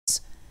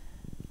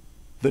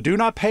The Do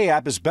Not Pay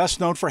app is best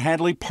known for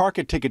handling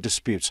parking ticket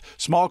disputes,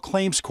 small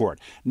claims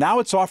court. Now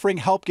it's offering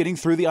help getting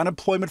through the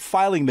unemployment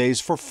filing maze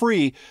for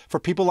free for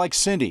people like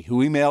Cindy, who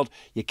emailed,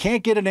 "You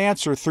can't get an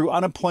answer through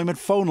unemployment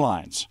phone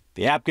lines."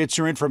 The app gets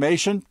your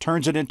information,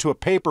 turns it into a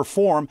paper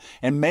form,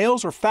 and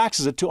mails or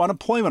faxes it to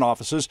unemployment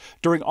offices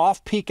during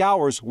off-peak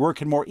hours where it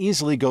can more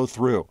easily go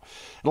through.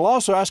 It'll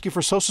also ask you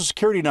for Social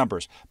Security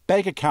numbers,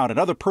 bank account, and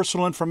other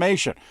personal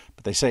information,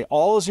 but they say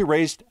all is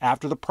erased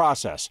after the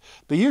process.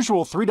 The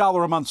usual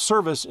 $3 a month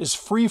service is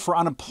free for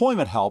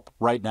unemployment help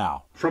right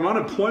now. From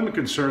unemployment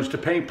concerns to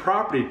paying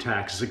property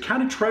taxes, the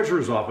county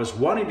treasurer's office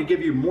wanting to give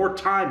you more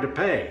time to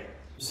pay.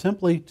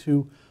 Simply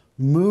to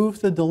move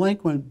the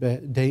delinquent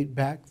date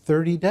back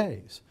 30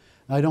 days.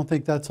 I don't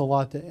think that's a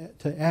lot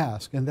to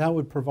ask, and that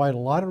would provide a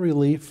lot of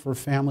relief for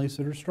families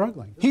that are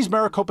struggling. He's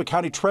Maricopa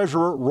County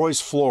Treasurer Royce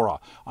Flora.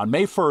 On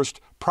May 1st,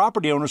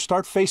 property owners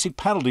start facing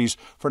penalties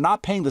for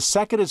not paying the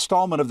second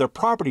installment of their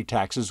property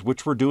taxes,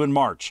 which were due in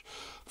March.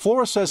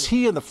 Flora says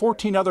he and the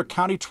 14 other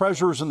county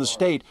treasurers in the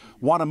state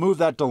want to move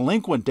that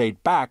delinquent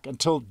date back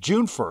until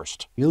June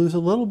 1st. You lose a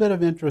little bit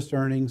of interest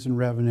earnings and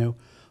revenue,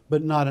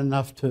 but not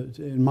enough to,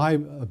 in my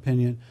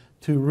opinion,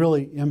 to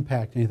really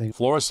impact anything.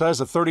 Flora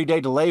says a 30-day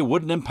delay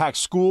wouldn't impact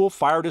school,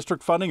 fire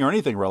district funding, or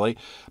anything really,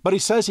 but he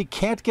says he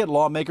can't get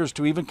lawmakers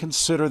to even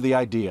consider the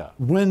idea.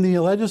 When the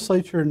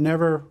legislature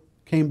never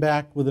came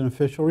back with an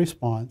official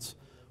response,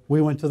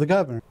 we went to the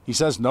governor. He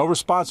says no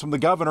response from the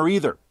governor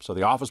either, so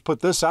the office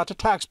put this out to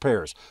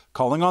taxpayers,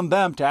 calling on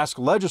them to ask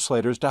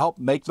legislators to help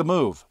make the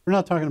move. We're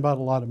not talking about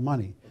a lot of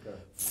money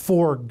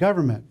for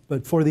government,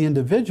 but for the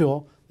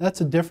individual, that's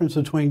the difference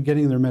between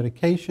getting their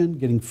medication,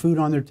 getting food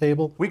on their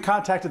table. We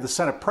contacted the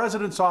Senate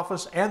President's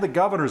office and the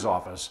governor's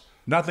office.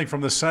 Nothing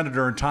from the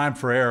senator in time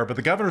for air, but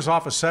the governor's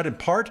office said in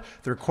part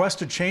the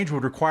requested change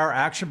would require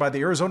action by the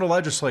Arizona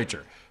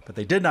legislature, but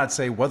they did not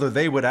say whether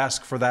they would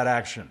ask for that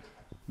action.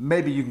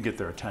 Maybe you can get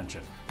their attention.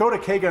 Go to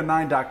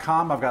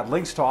KGUN9.com. I've got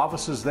links to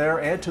offices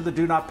there and to the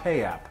Do Not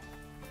Pay app.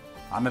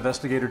 I'm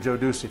Investigator Joe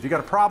Ducey. If you got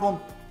a problem,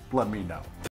 let me know.